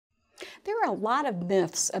There are a lot of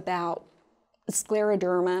myths about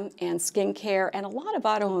scleroderma and skincare and a lot of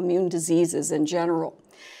autoimmune diseases in general.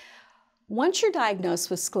 Once you're diagnosed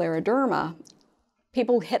with scleroderma,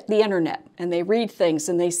 people hit the internet and they read things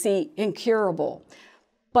and they see incurable.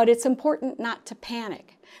 But it's important not to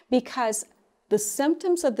panic because the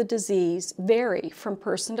symptoms of the disease vary from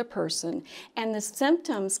person to person, and the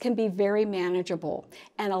symptoms can be very manageable.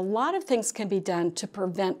 And a lot of things can be done to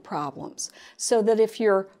prevent problems, so that if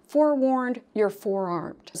you're forewarned, you're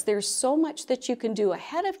forearmed. There's so much that you can do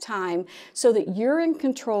ahead of time so that you're in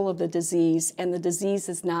control of the disease and the disease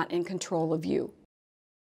is not in control of you.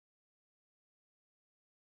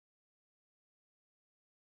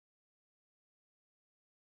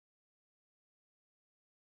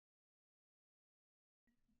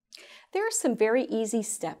 There are some very easy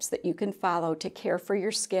steps that you can follow to care for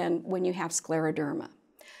your skin when you have scleroderma.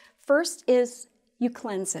 First is you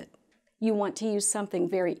cleanse it. You want to use something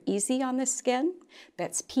very easy on the skin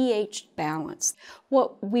that's pH balanced.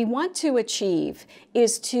 What we want to achieve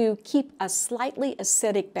is to keep a slightly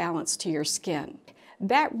acidic balance to your skin.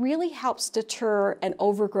 That really helps deter an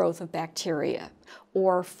overgrowth of bacteria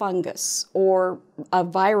or fungus or a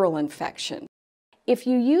viral infection. If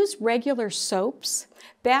you use regular soaps,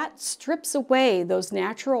 that strips away those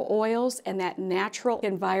natural oils and that natural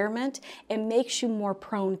environment and makes you more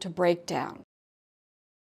prone to breakdown.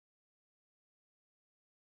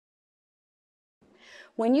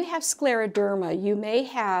 When you have scleroderma, you may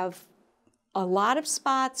have a lot of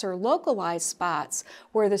spots or localized spots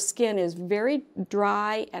where the skin is very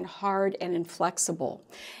dry and hard and inflexible.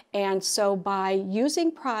 And so by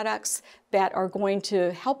using products that are going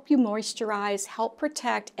to help you moisturize, help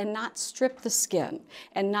protect, and not strip the skin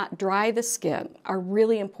and not dry the skin are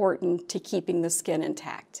really important to keeping the skin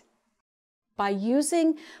intact. By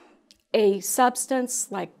using a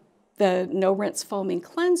substance like the No Rinse Foaming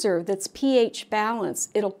Cleanser that's pH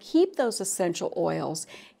balanced, it'll keep those essential oils,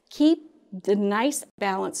 keep the nice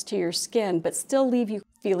balance to your skin, but still leave you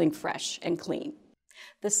feeling fresh and clean.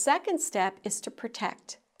 The second step is to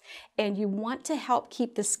protect, and you want to help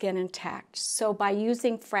keep the skin intact. So by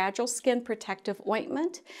using Fragile Skin Protective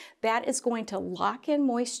Ointment, that is going to lock in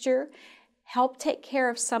moisture, help take care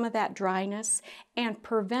of some of that dryness, and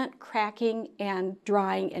prevent cracking and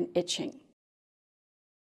drying and itching.